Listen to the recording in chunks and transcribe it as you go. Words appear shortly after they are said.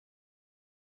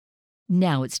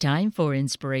Now it's time for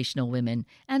Inspirational Women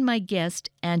and my guest,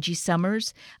 Angie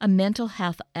Summers, a mental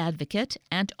health advocate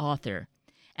and author.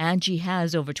 Angie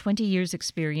has over 20 years'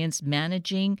 experience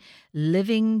managing,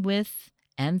 living with,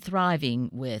 and thriving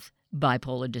with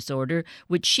bipolar disorder,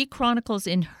 which she chronicles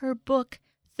in her book,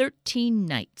 13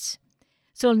 Nights.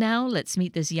 So now let's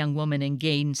meet this young woman and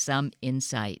gain some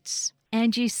insights.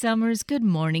 Angie Summers, good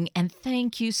morning, and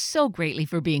thank you so greatly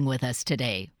for being with us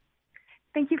today.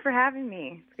 Thank you for having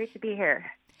me. It's great to be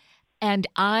here. And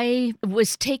I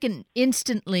was taken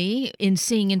instantly in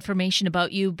seeing information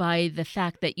about you by the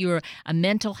fact that you're a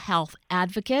mental health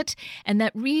advocate. And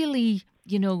that really,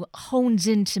 hones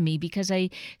into me because I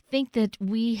think that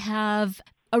we have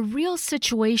a real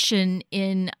situation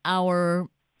in our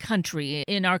country,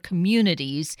 in our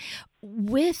communities,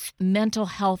 with mental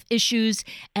health issues.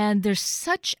 And there's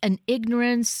such an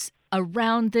ignorance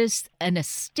around this and a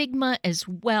stigma as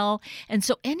well. And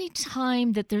so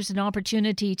anytime that there's an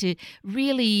opportunity to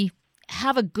really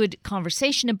have a good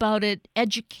conversation about it,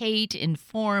 educate,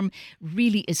 inform,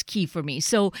 really is key for me.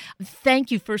 So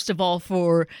thank you, first of all,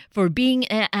 for being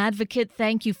an advocate.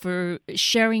 Thank you for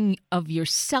sharing of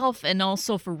yourself and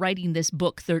also for writing this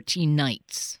book, 13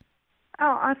 Nights.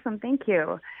 Oh, awesome. Thank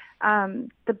you.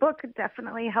 The book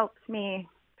definitely helped me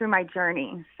through my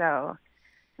journey. So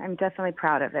I'm definitely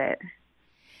proud of it.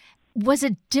 Was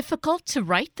it difficult to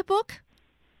write the book?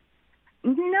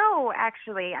 No,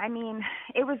 actually. I mean,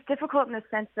 it was difficult in the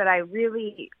sense that I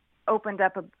really opened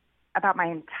up about my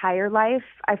entire life.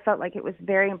 I felt like it was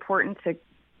very important to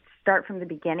start from the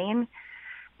beginning.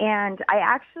 And I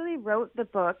actually wrote the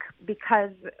book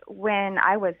because when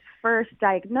I was first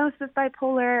diagnosed with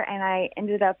bipolar and I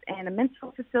ended up in a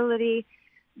mental facility,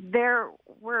 there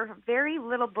were very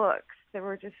little books. There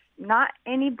were just not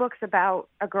any books about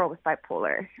a girl with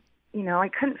bipolar. I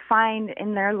couldn't find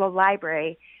in their little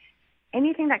library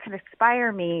anything that could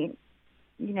inspire me,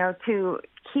 to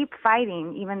keep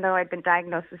fighting, even though I'd been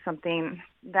diagnosed with something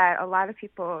that a lot of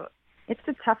people, it's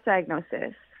a tough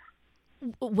diagnosis.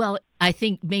 Well, I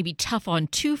think maybe tough on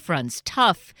two fronts.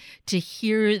 Tough to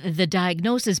hear the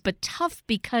diagnosis, but tough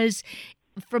because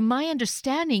from my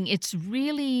understanding, it's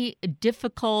really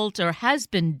difficult or has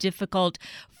been difficult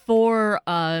for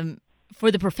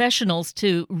the professionals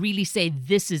to really say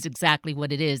this is exactly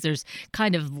what it is. There's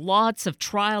kind of lots of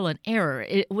trial and error.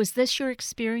 Was this your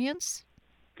experience?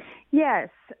 Yes,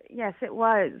 it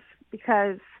was.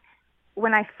 Because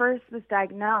when I first was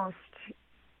diagnosed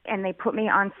and they put me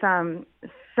on some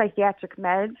psychiatric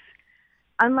meds,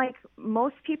 unlike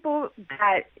most people,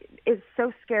 that is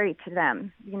so scary to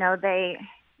them. They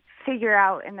figure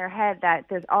out in their head that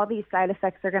there's all these side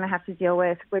effects they're going to have to deal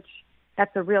with, which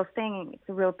that's a real thing. It's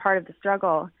a real part of the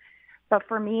struggle. But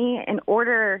for me, in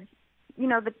order,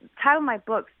 the title of my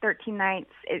book, 13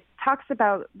 Nights, it talks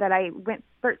about that I went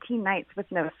 13 nights with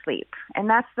no sleep. And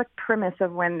that's the premise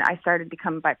of when I started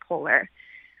becoming bipolar.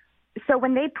 So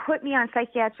when they put me on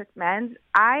psychiatric meds,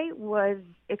 I was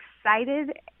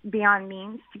excited beyond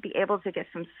means to be able to get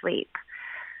some sleep.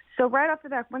 So right off the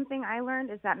bat, one thing I learned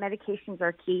is that medications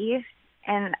are key.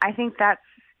 And I think that's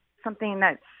something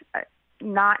that's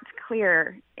not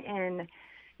clear in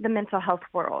the mental health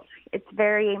world.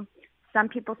 Some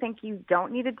people think you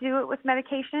don't need to do it with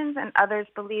medications, and others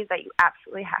believe that you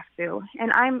absolutely have to.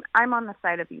 And I'm on the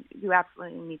side of you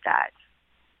absolutely need that.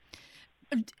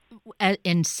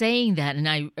 And saying that, and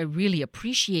I really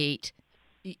appreciate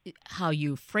how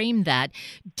you frame that,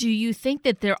 do you think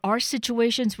that there are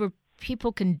situations where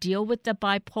people can deal with the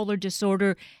bipolar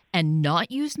disorder and not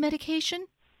use medication?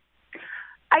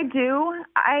 I do.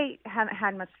 I haven't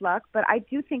had much luck, but I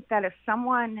do think that if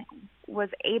someone was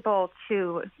able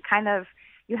to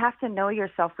you have to know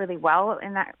yourself really well,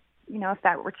 and that, if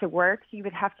that were to work, you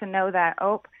would have to know that,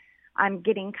 I'm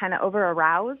getting kind of over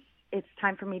aroused. It's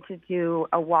time for me to do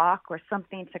a walk or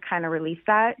something to kind of release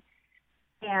that.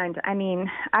 And I mean,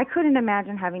 I couldn't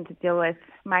imagine having to deal with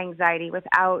my anxiety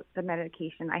without the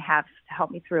medication I have to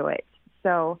help me through it.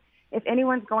 So if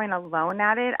anyone's going alone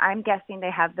at it, I'm guessing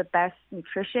they have the best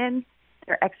nutrition.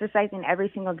 They're exercising every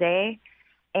single day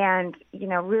and,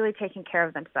 really taking care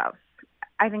of themselves.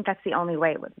 I think that's the only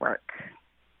way it would work.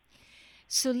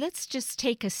 So let's just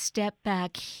take a step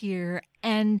back here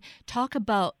and talk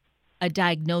about a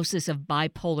diagnosis of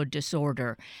bipolar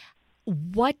disorder.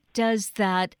 What does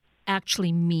that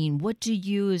actually mean? What do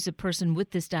you, as a person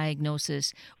with this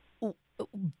diagnosis,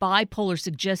 bipolar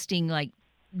suggesting like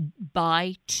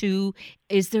two,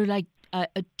 is there like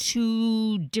a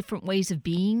two different ways of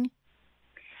being?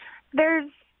 There's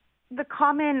the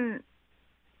common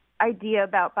idea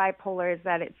about bipolar is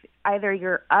that it's either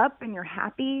you're up and you're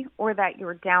happy or that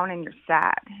you're down and you're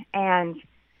sad. And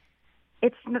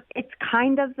it's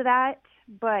kind of that,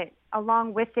 but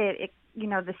along with it,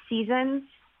 the seasons,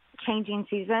 changing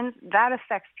seasons, that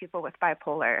affects people with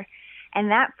bipolar.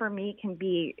 And that for me can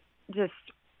be just,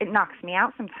 it knocks me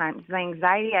out sometimes. The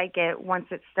anxiety I get once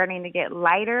it's starting to get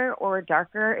lighter or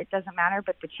darker, it doesn't matter,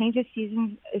 but the change of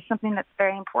seasons is something that's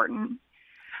very important.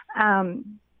 I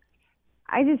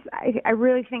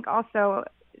really think also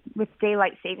with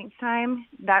daylight savings time,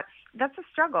 that's a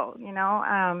struggle,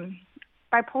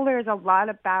 Bipolar is a lot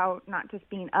about not just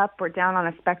being up or down on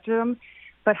a spectrum,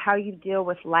 but how you deal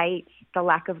with light, the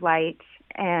lack of light,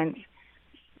 and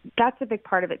that's a big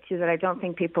part of it too that I don't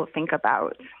think people think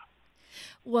about.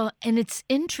 Well, and it's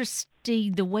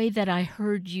interesting the way that I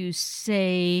heard you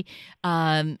say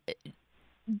the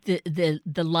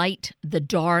light, the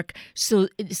dark, so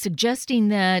suggesting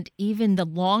that even the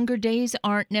longer days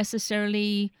aren't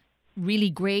necessarily really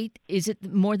great. Is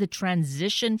it more the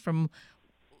transition from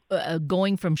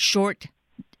going from short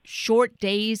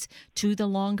days to the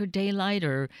longer daylight,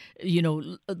 or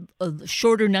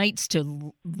shorter nights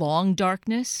to long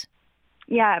darkness?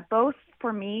 Yeah, both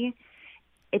for me.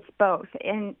 It's both,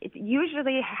 and it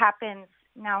usually happens.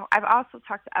 Now, I've also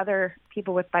talked to other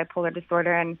people with bipolar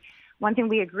disorder, and one thing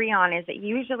we agree on is it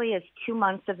usually is 2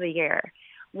 months of the year.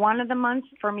 One of the months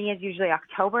for me is usually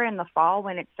October in the fall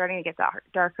when it's starting to get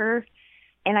darker,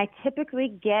 and I typically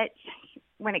get,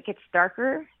 when it gets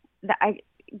darker, that I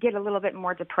get a little bit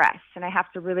more depressed, and I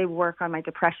have to really work on my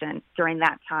depression during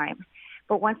that time.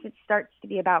 But once it starts to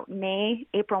be about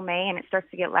April, May, and it starts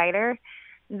to get lighter,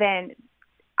 then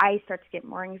I start to get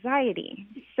more anxiety.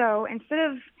 So instead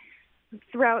of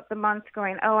throughout the month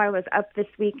going, oh, I was up this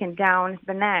week and down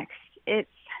the next, it's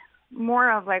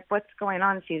more of like what's going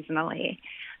on seasonally.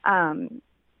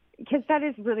 Because that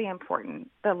is really important,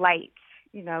 the light,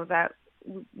 that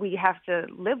we have to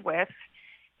live with.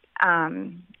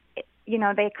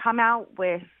 They come out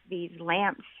with these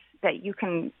lamps that you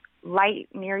can light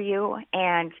near you,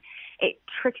 and it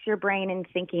tricks your brain in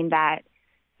thinking that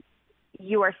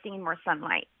you are seeing more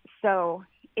sunlight. So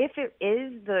if it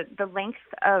is the length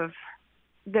of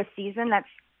the season that's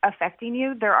affecting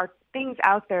you, there are things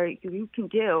out there you can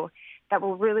do that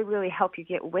will really, really help you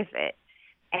get with it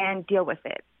and deal with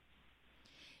it.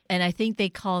 And I think they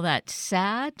call that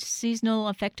SAD, seasonal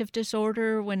affective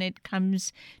disorder, when it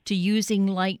comes to using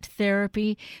light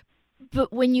therapy.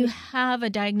 But when you have a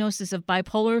diagnosis of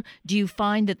bipolar, do you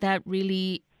find that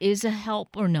really is a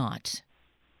help or not?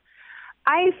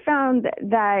 I found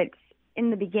that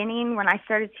in the beginning, when I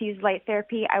started to use light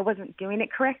therapy, I wasn't doing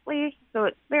it correctly. So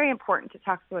it's very important to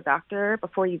talk to a doctor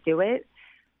before you do it.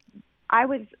 I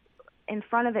was in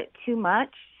front of it too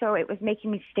much, so it was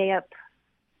making me stay up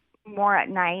more at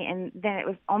night, and then it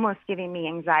was almost giving me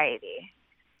anxiety.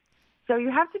 So you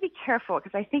have to be careful,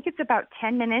 because I think it's about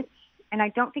 10 minutes, and I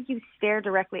don't think you stare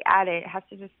directly at it. It has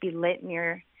to just be lit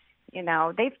near,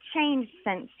 they've changed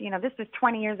since, this was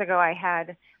 20 years ago I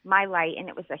had my light, and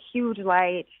it was a huge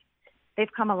light.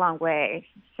 They've come a long way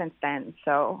since then,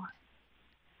 so.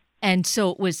 And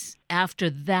so it was after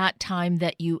that time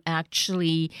that you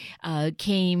actually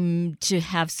came to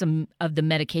have some of the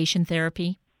medication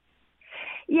therapy?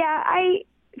 Yeah, I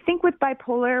think with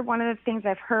bipolar, one of the things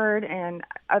I've heard and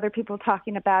other people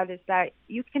talking about is that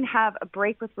you can have a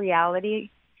break with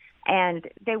reality, and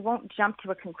they won't jump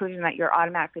to a conclusion that you're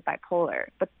automatically bipolar.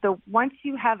 But once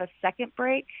you have a second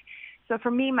break, so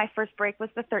for me, my first break was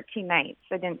the 13 nights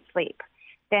I didn't sleep.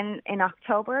 Then in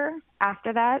October,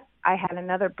 after that, I had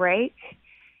another break,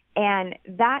 and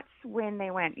that's when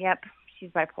they went, yep, she's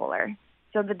bipolar.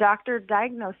 So the doctor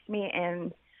diagnosed me,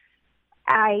 and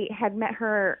I had met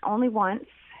her only once,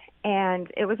 and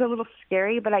it was a little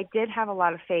scary, but I did have a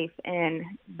lot of faith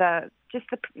in the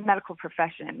medical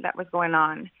profession that was going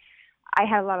on. I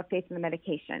had a lot of faith in the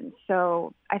medication.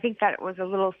 So I think that was a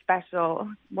little special,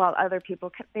 while other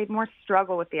people, they more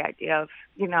struggle with the idea of,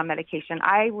 medication.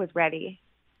 I was ready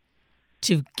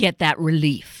to get that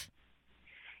relief.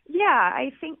 Yeah,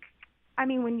 I think,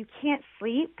 when you can't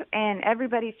sleep and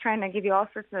everybody's trying to give you all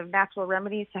sorts of natural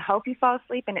remedies to help you fall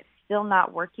asleep and it's still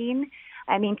not working,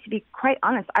 to be quite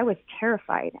honest, I was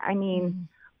terrified.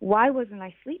 Why wasn't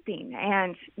I sleeping?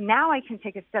 And now I can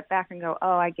take a step back and go,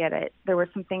 oh, I get it. There were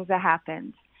some things that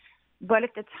happened. But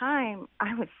at the time,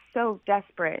 I was so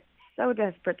desperate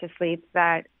to sleep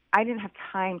that I didn't have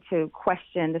time to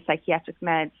question the psychiatric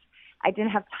meds. I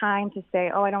didn't have time to say,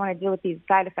 oh, I don't want to deal with these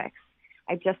side effects.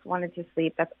 I just wanted to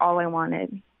sleep. That's all I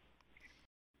wanted.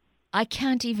 I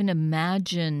can't even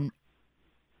imagine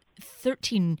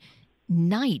 13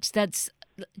 nights. That's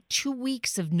 2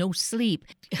 weeks of no sleep.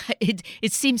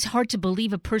 It seems hard to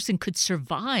believe a person could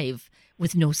survive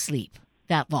with no sleep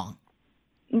that long.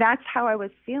 that's how I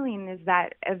was feeling, is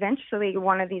that eventually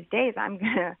one of these days I'm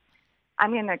gonna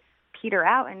peter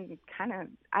out, and kind of,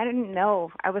 I didn't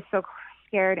know. I was so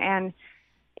scared, and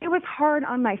it was hard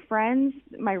on my friends,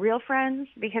 my real friends,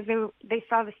 because they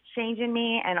saw this change in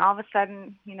me, and all of a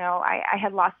sudden, I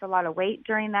had lost a lot of weight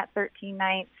during that 13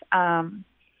 nights.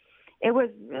 It was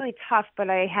really tough, but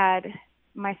I had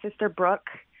my sister Brooke,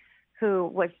 who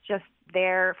was just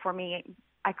there for me.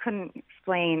 I couldn't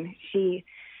explain. She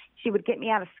would get me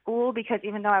out of school, because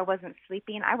even though I wasn't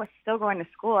sleeping, I was still going to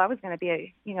school. I was going to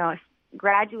be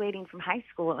graduating from high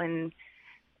school in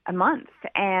a month,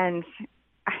 and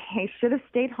I should have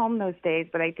stayed home those days,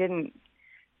 but I didn't.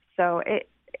 So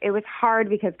it was hard,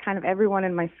 because kind of everyone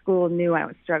in my school knew I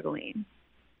was struggling.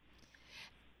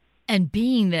 And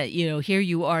being that, here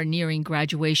you are nearing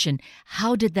graduation,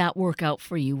 how did that work out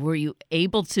for you? Were you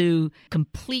able to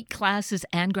complete classes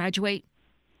and graduate?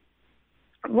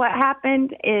 What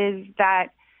happened is that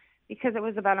because it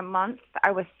was about a month,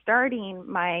 I was starting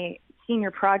my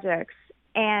senior projects,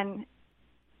 and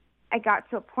I got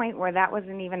to a point where that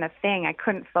wasn't even a thing. I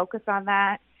couldn't focus on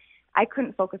that. I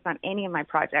couldn't focus on any of my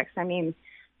projects. I mean,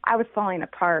 I was falling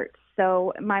apart.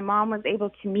 So my mom was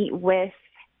able to meet with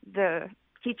the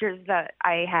teachers that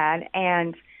I had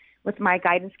and with my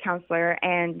guidance counselor,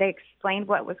 and they explained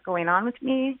what was going on with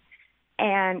me.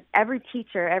 And every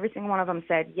teacher, every single one of them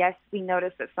said, yes, we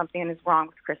noticed that something is wrong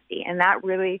with Christy. And that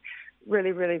really,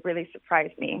 really, really, really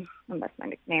surprised me. And that's my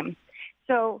nickname.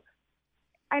 So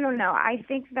I don't know. I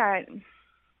think that,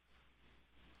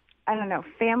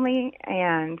 family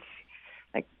and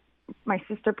like my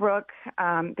sister Brooke,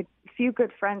 the few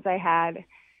good friends I had,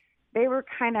 they were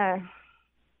kind of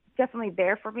definitely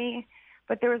there for me.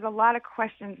 But there was a lot of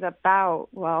questions about,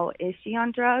 well, is she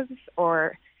on drugs?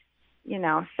 Or,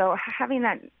 so having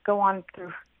that go on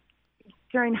through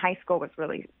during high school was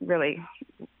really, really,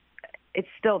 it's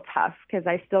still tough, because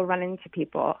I still run into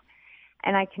people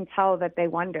and I can tell that they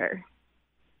wonder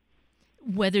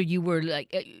whether you were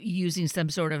using some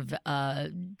sort of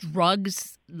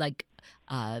drugs,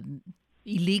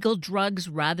 illegal drugs,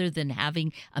 rather than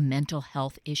having a mental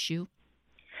health issue.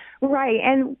 Right.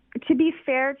 And to be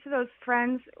fair to those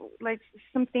friends,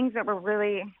 some things that were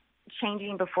really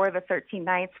changing before the 13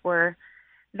 nights were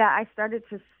that I started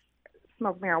to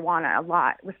smoke marijuana a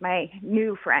lot with my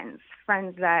new friends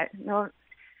that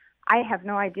I have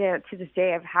no idea to this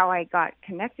day of how I got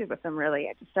connected with them, really.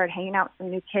 I just started hanging out with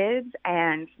some new kids,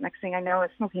 and next thing I know, I was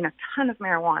smoking a ton of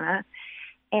marijuana.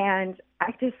 And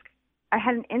I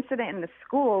had an incident in the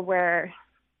school where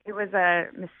it was a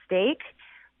mistake,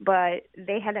 but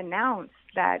they had announced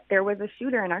that there was a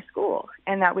shooter in our school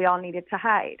and that we all needed to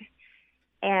hide.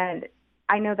 And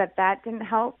I know that didn't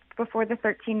help before the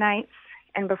 13 nights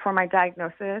and before my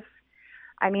diagnosis.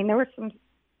 I mean, there was some,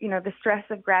 the stress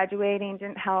of graduating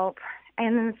didn't help.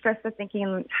 And then the stress of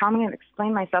thinking, how am I going to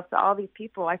explain myself to all these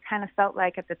people? I kind of felt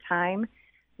like at the time,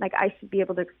 like I should be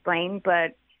able to explain.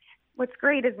 But what's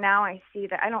great is now I see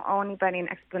that I don't owe anybody an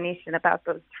explanation about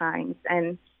those times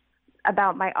and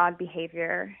about my odd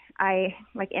behavior. I,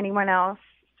 like anyone else,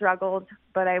 struggled,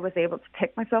 but I was able to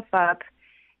pick myself up.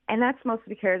 And that's mostly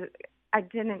because I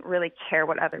didn't really care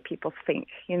what other people think,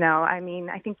 I mean,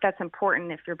 I think that's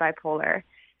important if you're bipolar,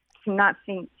 to not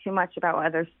think too much about what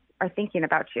others are thinking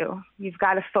about you. You've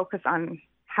got to focus on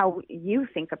how you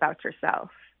think about yourself.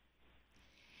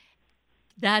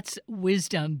 That's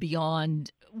wisdom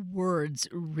beyond words,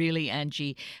 really,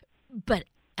 Angie. But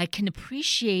I can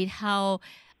appreciate how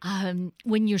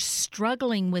when you're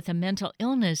struggling with a mental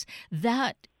illness,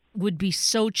 that would be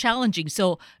so challenging.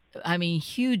 So, I mean,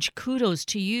 huge kudos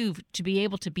to you to be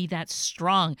able to be that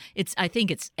strong. I think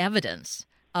it's evidence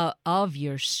of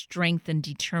your strength and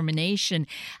determination.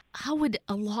 How would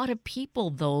a lot of people,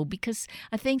 though, because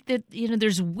I think that,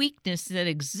 there's weakness that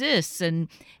exists, and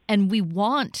we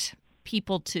want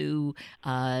people to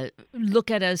look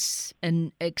at us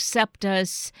and accept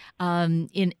us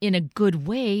in a good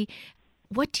way.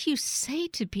 What do you say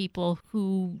to people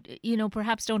who,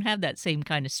 perhaps don't have that same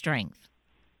kind of strength?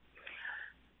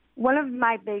 One of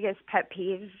my biggest pet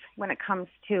peeves when it comes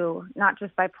to not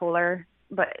just bipolar,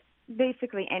 but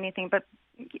basically anything, but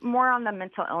more on the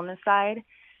mental illness side,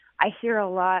 I hear a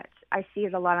lot, I see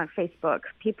it a lot on Facebook.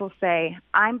 People say,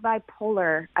 I'm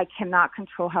bipolar, I cannot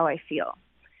control how I feel.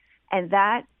 And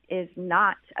that is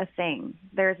not a thing.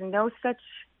 There's no such,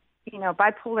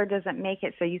 bipolar doesn't make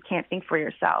it so you can't think for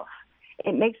yourself.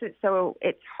 It makes it so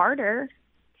it's harder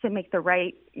to make the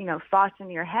right, thoughts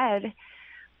in your head,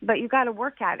 but you got to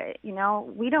work at it.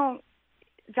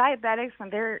 Diabetics, when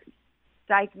they're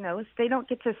diagnosed, they don't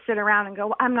get to sit around and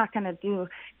go, I'm not going to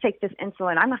take this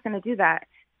insulin. I'm not going to do that.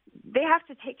 they have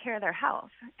to take care of their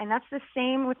health. And that's the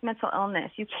same with mental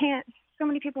illness. You can't, so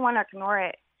many people want to ignore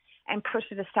it and push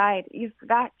it aside. You've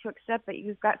got to accept that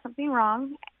you've got something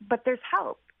wrong, but there's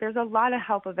help. There's a lot of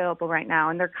help available right now,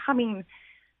 and they're coming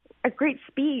at great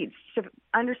speeds to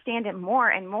understand it more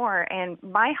and more. And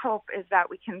my hope is that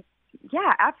we can,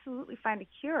 absolutely find a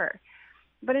cure.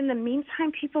 But in the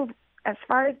meantime, people, as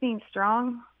far as being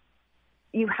strong,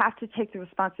 you have to take the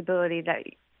responsibility that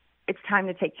it's time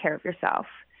to take care of yourself.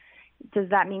 Does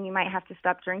that mean you might have to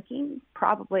stop drinking?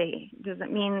 Probably. Does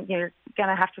it mean you're going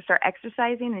to have to start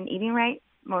exercising and eating right?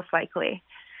 Most likely.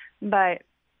 But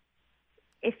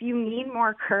if you need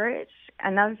more courage,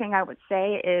 another thing I would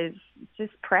say is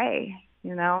just pray,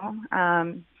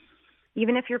 Even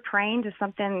if you're praying to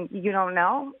something you don't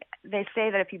know, they say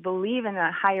that if you believe in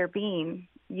a higher being,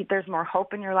 there's more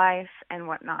hope in your life and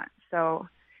whatnot. So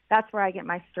that's where I get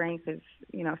my strength is,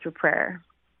 through prayer.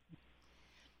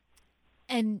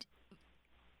 And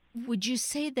would you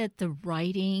say that the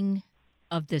writing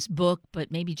of this book,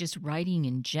 but maybe just writing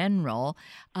in general,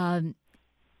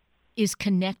 is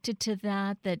connected to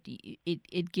that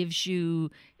it gives you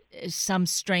some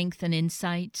strength and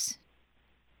insights?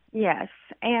 Yes,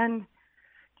 and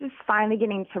just finally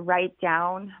getting to write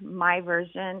down my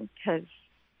version, because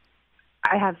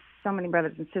I have so many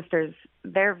brothers and sisters.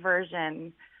 Their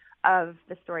version of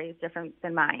the story is different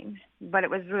than mine, but it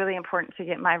was really important to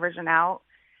get my version out.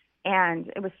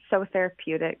 And it was so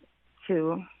therapeutic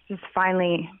to just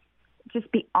finally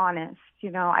just be honest.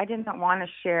 I didn't want to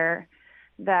share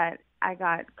that I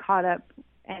got caught up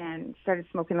and started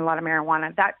smoking a lot of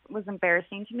marijuana. That was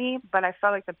embarrassing to me, but I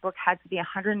felt like the book had to be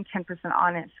 110%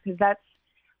 honest, because that's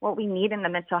what we need in the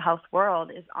mental health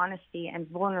world is honesty and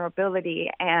vulnerability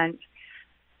and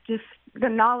just the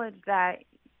knowledge that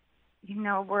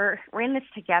we're in this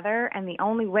together, and the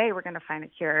only way we're going to find a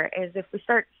cure is if we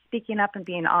start speaking up and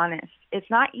being honest. It's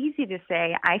not easy to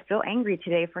say, I feel angry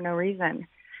today for no reason,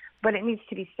 but it needs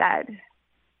to be said.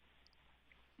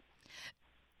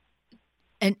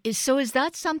 And so is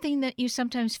that something that you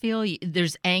sometimes feel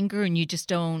there's anger and you just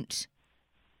don't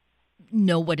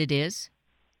know what it is?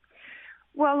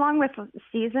 Well, along with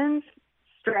seasons,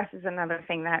 stress is another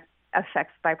thing that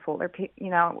affects bipolar.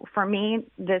 For me,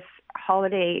 this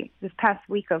past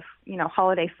week of,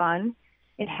 holiday fun,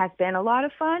 it has been a lot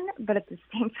of fun, but at the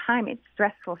same time, it's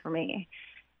stressful for me.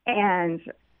 And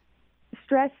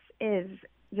stress is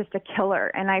just a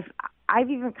killer. And I've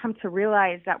even come to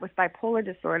realize that with bipolar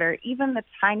disorder, even the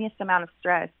tiniest amount of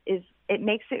stress it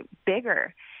makes it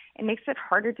bigger. It makes it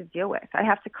harder to deal with. I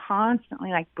have to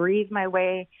constantly breathe my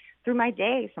way through my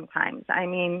day sometimes.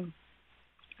 And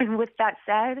with that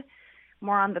said,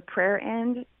 more on the prayer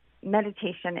end,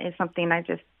 meditation is something I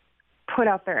just put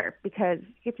out there, because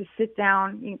you get to sit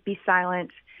down, you be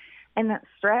silent, and that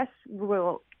stress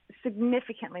will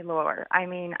significantly lower.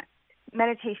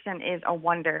 Meditation is a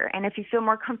wonder. And if you feel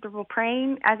more comfortable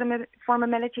praying as a form of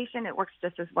meditation, it works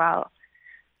just as well.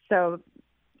 So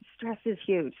stress is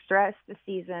huge. Stress, the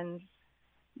seasons,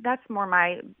 that's more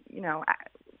my,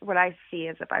 what I see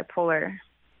as a bipolar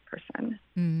person.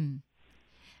 Mm.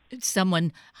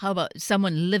 How about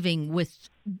someone living with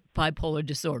bipolar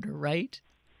disorder, right?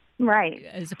 Right.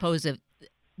 As opposed to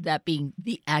that being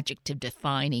the adjective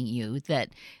defining you, that,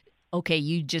 okay,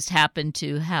 you just happen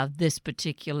to have this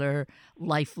particular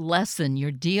life lesson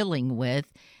you're dealing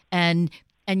with, and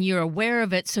you're aware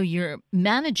of it, so you're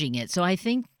managing it. So I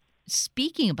think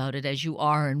speaking about it as you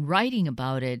are and writing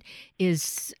about it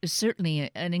is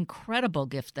certainly an incredible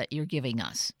gift that you're giving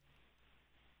us.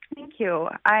 Thank you.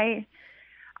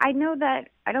 I know that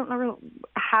I don't know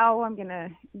how I'm going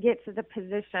to get to the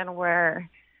position where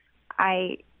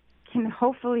I can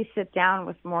hopefully sit down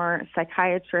with more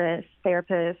psychiatrists,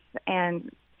 therapists,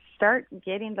 and start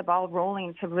getting the ball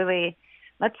rolling to really,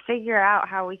 let's figure out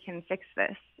how we can fix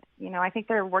this. I think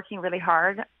they're working really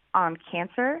hard on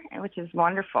cancer, which is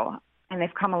wonderful, and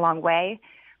they've come a long way.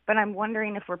 But I'm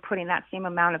wondering if we're putting that same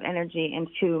amount of energy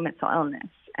into mental illness,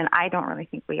 and I don't really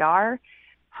think we are.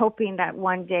 Hoping that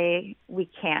one day we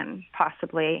can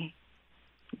possibly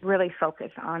really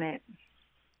focus on it.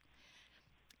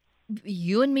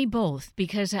 You and me both,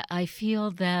 because I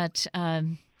feel that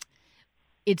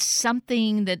it's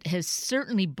something that has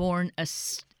certainly borne a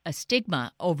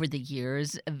stigma over the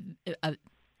years,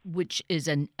 which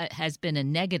has been a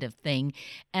negative thing.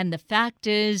 And the fact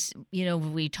is,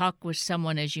 we talk with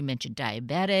someone, as you mentioned,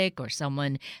 diabetic, or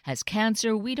someone has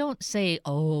cancer, we don't say,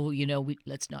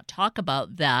 let's not talk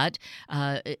about that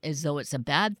as though it's a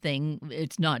bad thing.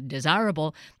 It's not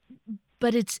desirable.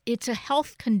 But it's a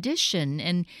health condition,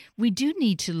 and we do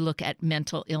need to look at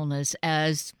mental illness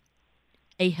as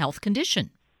a health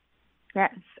condition.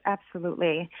 Yes,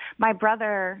 absolutely. My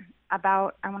brother, I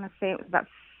want to say it was about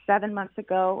 7 months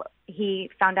ago, he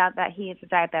found out that he is a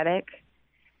diabetic,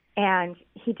 and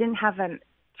he didn't have a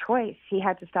choice. He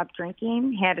had to stop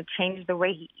drinking. He had to change the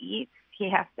way he eats. He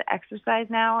has to exercise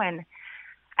now, and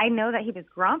I know that he was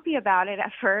grumpy about it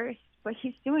at first, but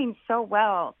he's doing so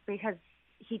well because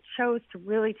he chose to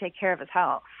really take care of his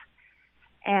health.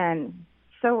 And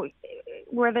so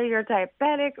whether you're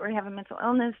diabetic or you have a mental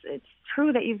illness, it's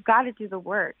true that you've got to do the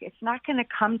work. It's not going to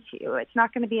come to you. It's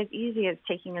not going to be as easy as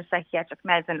taking your psychiatric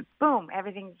meds and boom,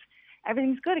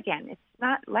 everything's good again. It's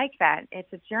not like that.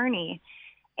 It's a journey.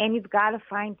 And you've got to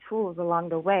find tools along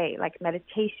the way, like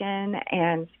meditation.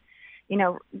 And,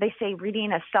 they say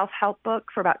reading a self-help book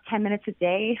for about 10 minutes a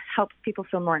day helps people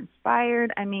feel more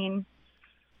inspired. I mean,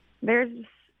 there's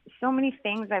so many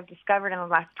things I've discovered in the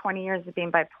last 20 years of being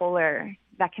bipolar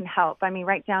that can help. I mean,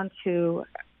 right down to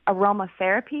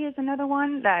aromatherapy is another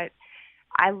one that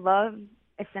I love.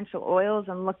 Essential oils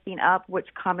and looking up which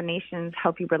combinations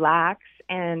help you relax,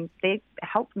 and they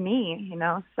help me,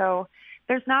 So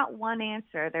there's not one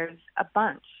answer. There's a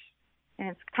bunch, and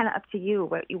it's kind of up to you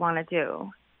what you want to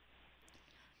do.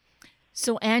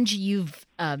 So, Angie, you've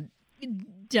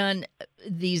done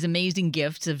these amazing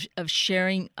gifts of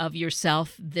sharing of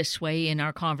yourself this way in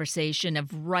our conversation,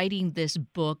 of writing this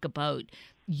book about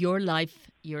your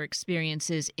life, your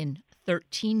experiences in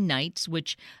 13 Nights,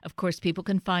 which, of course, people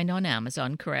can find on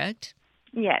Amazon, correct?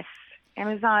 Yes.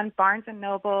 Amazon, Barnes &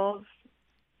 Nobles,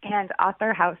 and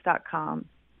authorhouse.com.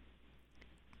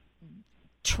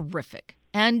 Terrific.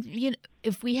 And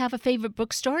if we have a favorite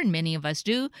bookstore, and many of us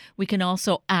do, we can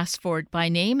also ask for it by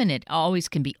name, and it always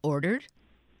can be ordered.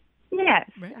 Yes.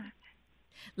 Right.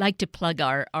 Like to plug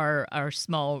our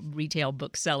small retail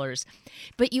booksellers.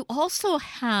 But you also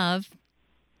have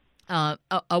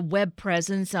a web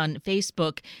presence on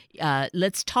Facebook.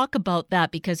 Let's talk about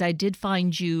that, because I did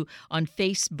find you on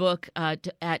Facebook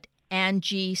at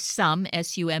Angie Summ,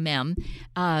 S-U-M-M.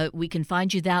 We can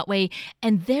find you that way.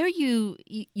 And there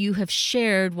you have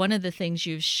shared, one of the things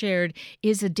you've shared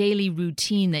is a daily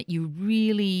routine that you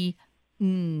really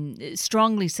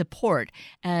strongly support.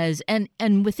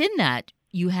 And within that,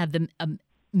 you have the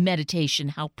meditation,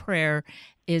 how prayer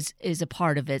is a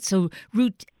part of it. So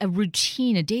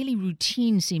a daily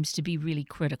routine seems to be really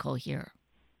critical here.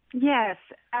 Yes,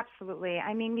 absolutely.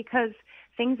 I mean, because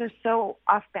things are so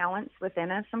off balance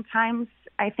within us sometimes.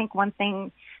 I think one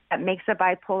thing that makes a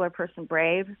bipolar person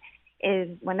brave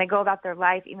is when they go about their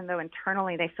life, even though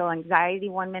internally they feel anxiety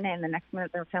one minute and the next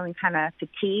minute they're feeling kind of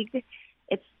fatigued,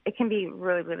 it can be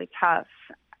really, really tough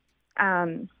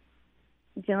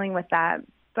dealing with that.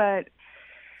 But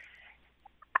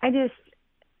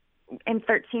in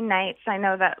 13 Nights, I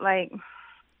know that, like,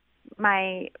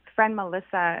 my friend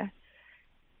Melissa,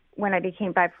 when I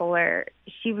became bipolar,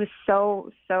 she was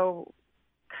so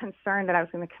concerned that I was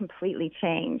going to completely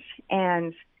change.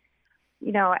 And,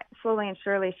 slowly and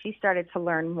surely, she started to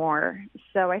learn more.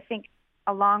 So I think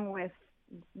along with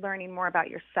learning more about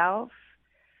yourself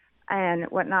and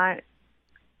whatnot,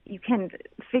 you can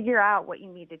figure out what you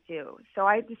need to do. So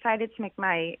I decided to make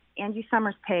my Angie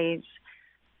Summers page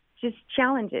just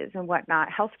challenges and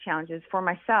whatnot, health challenges for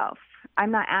myself.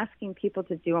 I'm not asking people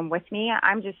to do them with me.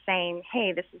 I'm just saying,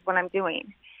 hey, this is what I'm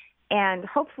doing. And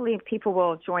hopefully people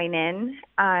will join in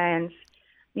and,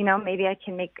 maybe I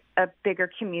can make a bigger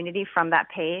community from that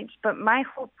page. But my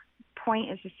whole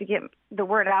point is just to get the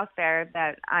word out there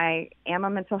that I am a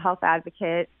mental health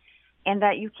advocate and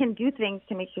that you can do things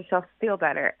to make yourself feel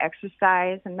better.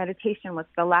 Exercise and meditation was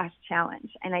the last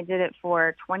challenge. And I did it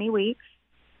for 20 weeks.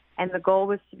 And the goal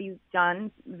was to be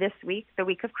done this week, the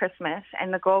week of Christmas.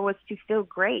 And the goal was to feel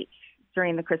great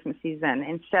during the Christmas season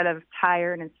instead of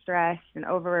tired and stressed and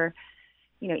over,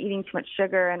 eating too much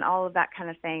sugar and all of that kind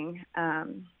of thing.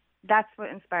 That's what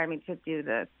inspired me to do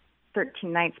the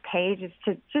 13 Nights page, is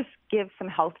to just give some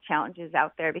health challenges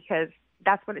out there, because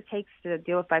that's what it takes to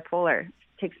deal with bipolar. It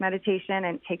takes meditation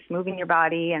and it takes moving your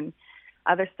body and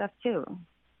other stuff too.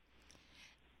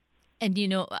 And,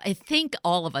 I think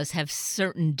all of us have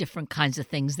certain different kinds of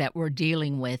things that we're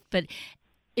dealing with. But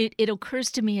it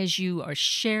occurs to me as you are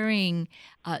sharing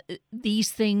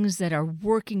these things that are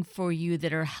working for you,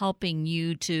 that are helping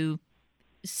you to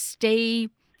stay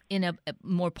in a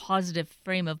more positive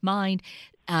frame of mind,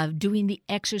 doing the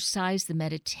exercise, the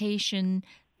meditation,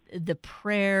 the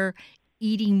prayer,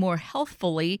 eating more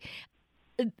healthfully.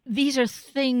 These are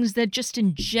things that just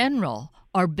in general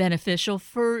are beneficial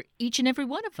for each and every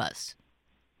one of us.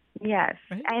 Yes.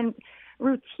 Right? And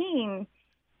routine,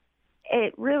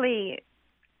 it really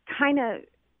kind of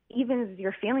evens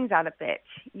your feelings out a bit.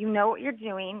 You know what you're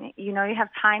doing, you know you have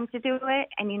time to do it,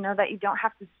 and you know that you don't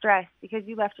have to stress because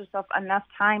you left yourself enough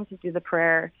time to do the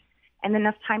prayer and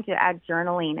enough time to add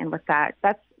journaling. And with that,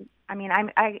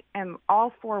 I am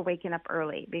all for waking up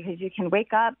early because you can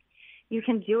wake up, you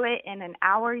can do it in an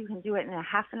hour, you can do it in a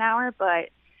half an hour, but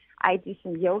I do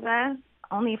some yoga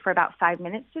only for about 5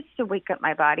 minutes just to wake up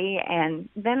my body. And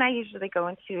then I usually go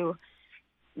into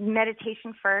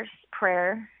meditation first,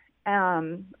 prayer.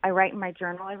 I write in my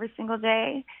journal every single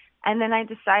day. And then I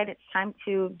decide it's time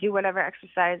to do whatever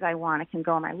exercise I want. I can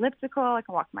go on my elliptical. I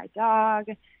can walk my dog.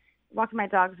 Walking my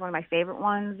dog is one of my favorite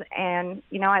ones. And,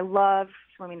 I love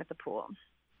swimming at the pool.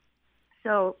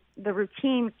 So the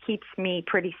routine keeps me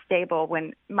pretty stable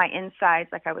when my insides,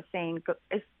 like I was saying,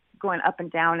 is going up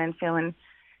and down and feeling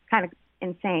kind of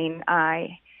insane.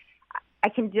 I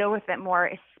can deal with it more,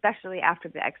 especially after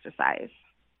the exercise.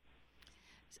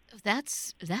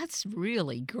 That's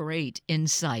really great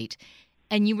insight.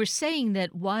 And you were saying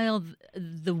that while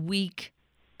the week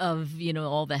of,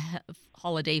 all the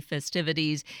holiday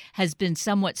festivities has been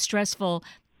somewhat stressful,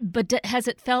 but has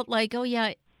it felt like, oh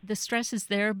yeah, the stress is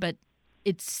there, but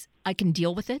I can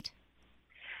deal with it?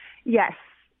 Yes.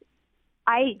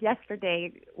 I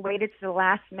yesterday waited to the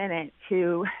last minute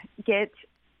to get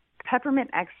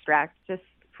peppermint extract just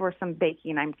for some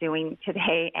baking I'm doing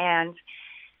today. And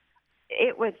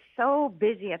it was so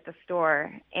busy at the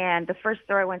store. And the first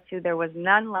store I went to, there was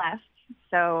none left.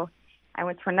 So I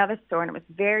went to another store and it was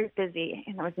very busy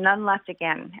and there was none left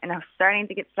again. And I was starting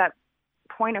to get to that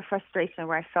point of frustration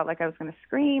where I felt like I was going to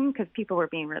scream because people were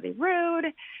being really rude.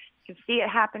 I could see it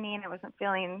happening. I wasn't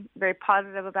feeling very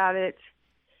positive about it.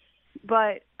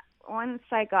 But once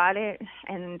I got it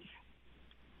and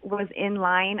was in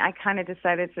line, I kind of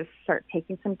decided to start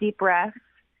taking some deep breaths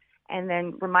and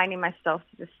then reminding myself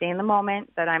to just stay in the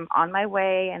moment, that I'm on my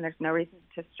way and there's no reason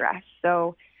to stress.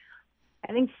 So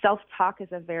I think self-talk is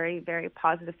a very, very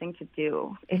positive thing to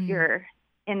do if you're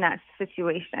in that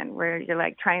situation where you're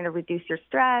like trying to reduce your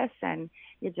stress and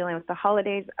you're dealing with the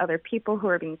holidays, other people who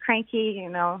are being cranky,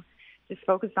 just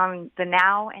focus on the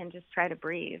now and just try to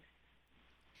breathe.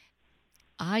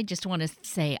 I just want to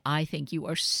say I think you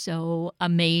are so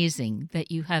amazing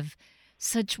that you have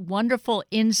such wonderful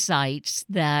insights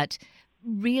that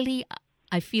really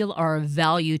I feel are of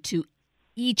value to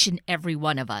each and every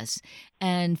one of us.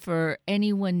 And for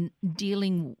anyone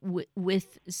dealing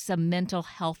with some mental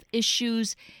health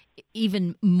issues,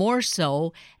 even more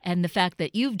so, and the fact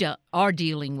that you are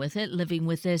dealing with it, living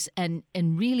with this, and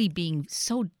really being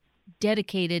so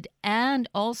dedicated and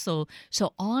also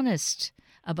so honest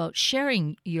about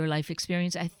sharing your life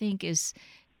experience, I think is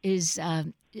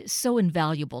so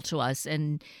invaluable to us.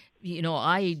 And,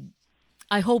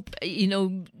 I hope,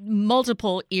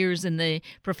 multiple ears in the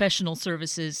professional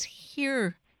services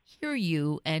hear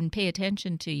you and pay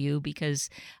attention to you because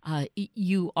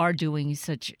you are doing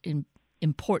such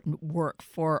important work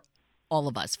for all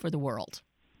of us, for the world.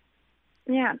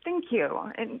 Yeah, thank you.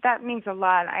 And that means a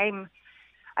lot.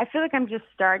 I feel like I'm just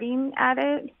starting at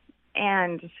it,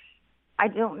 and I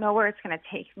don't know where it's going to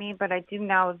take me, but I do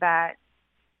know that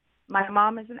my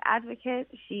mom is an advocate.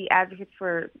 She advocates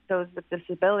for those with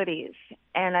disabilities,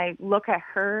 and I look at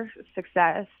her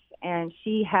success, and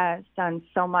she has done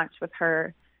so much with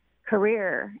her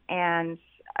career, and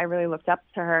I really looked up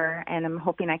to her, and I'm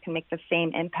hoping I can make the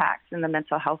same impact in the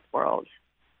mental health world.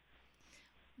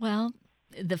 Well,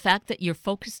 the fact that you're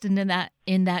focused in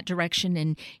that direction,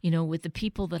 and with the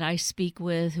people that I speak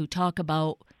with who talk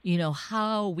about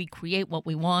how we create what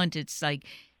we want, it's like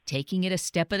taking it a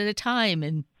step at a time,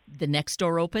 and the next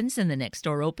door opens and the next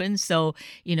door opens. So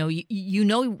you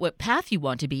know what path you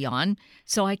want to be on.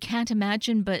 So I can't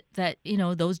imagine but that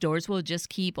those doors will just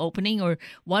keep opening, or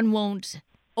one won't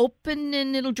open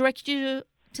and it'll direct you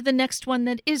to the next one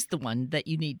that is the one that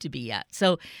you need to be at.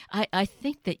 So I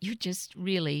think that you're just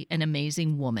really an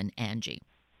amazing woman, Angie.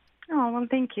 Oh, well,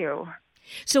 thank you.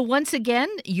 So once again,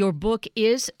 your book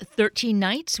is 13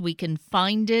 Nights. We can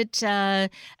find it at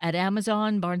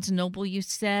Amazon, Barnes & Noble, you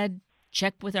said.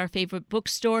 Check with our favorite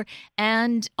bookstore.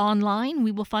 And online,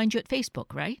 we will find you at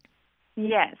Facebook, right?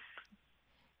 Yes.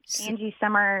 Angie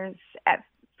Summers at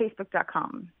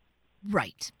Facebook.com.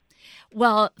 Right.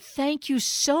 Well, thank you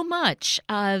so much.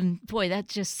 Boy, that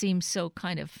just seems so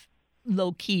kind of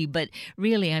low-key, but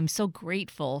really I'm so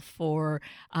grateful for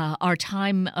our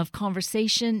time of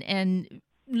conversation and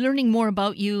learning more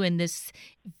about you and this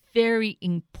very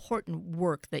important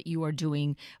work that you are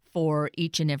doing for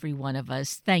each and every one of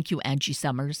us. Thank you, Angie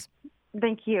Summers.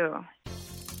 Thank you.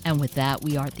 And with that,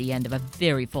 we are at the end of a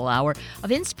very full hour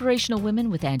of Inspirational Women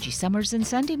with Angie Summers and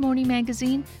Sunday Morning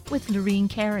Magazine with Lorene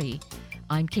Carey.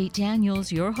 I'm Kate Daniels,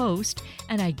 your host,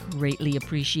 and I greatly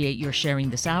appreciate your sharing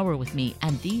this hour with me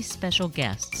and these special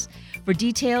guests. For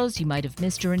details you might have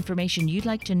missed or information you'd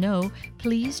like to know,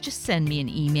 please just send me an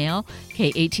email,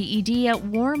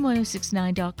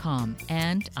 kated@warm1069.com,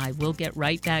 and I will get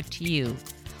right back to you.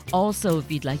 Also,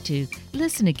 if you'd like to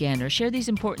listen again or share these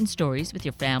important stories with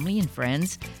your family and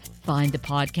friends, find the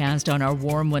podcast on our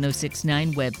Warm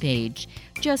 1069 webpage.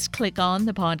 Just click on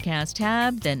the podcast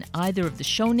tab, then either of the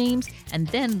show names, and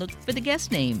then look for the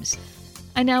guest names.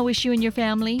 I now wish you and your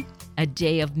family a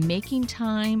day of making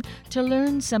time to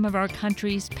learn some of our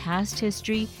country's past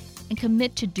history and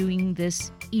commit to doing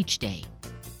this each day.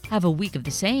 Have a week of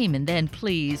the same, and then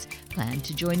please plan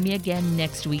to join me again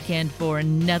next weekend for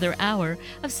another hour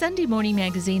of Sunday Morning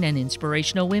Magazine and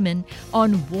Inspirational Women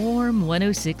on Warm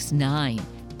 1069.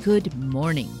 Good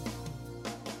morning.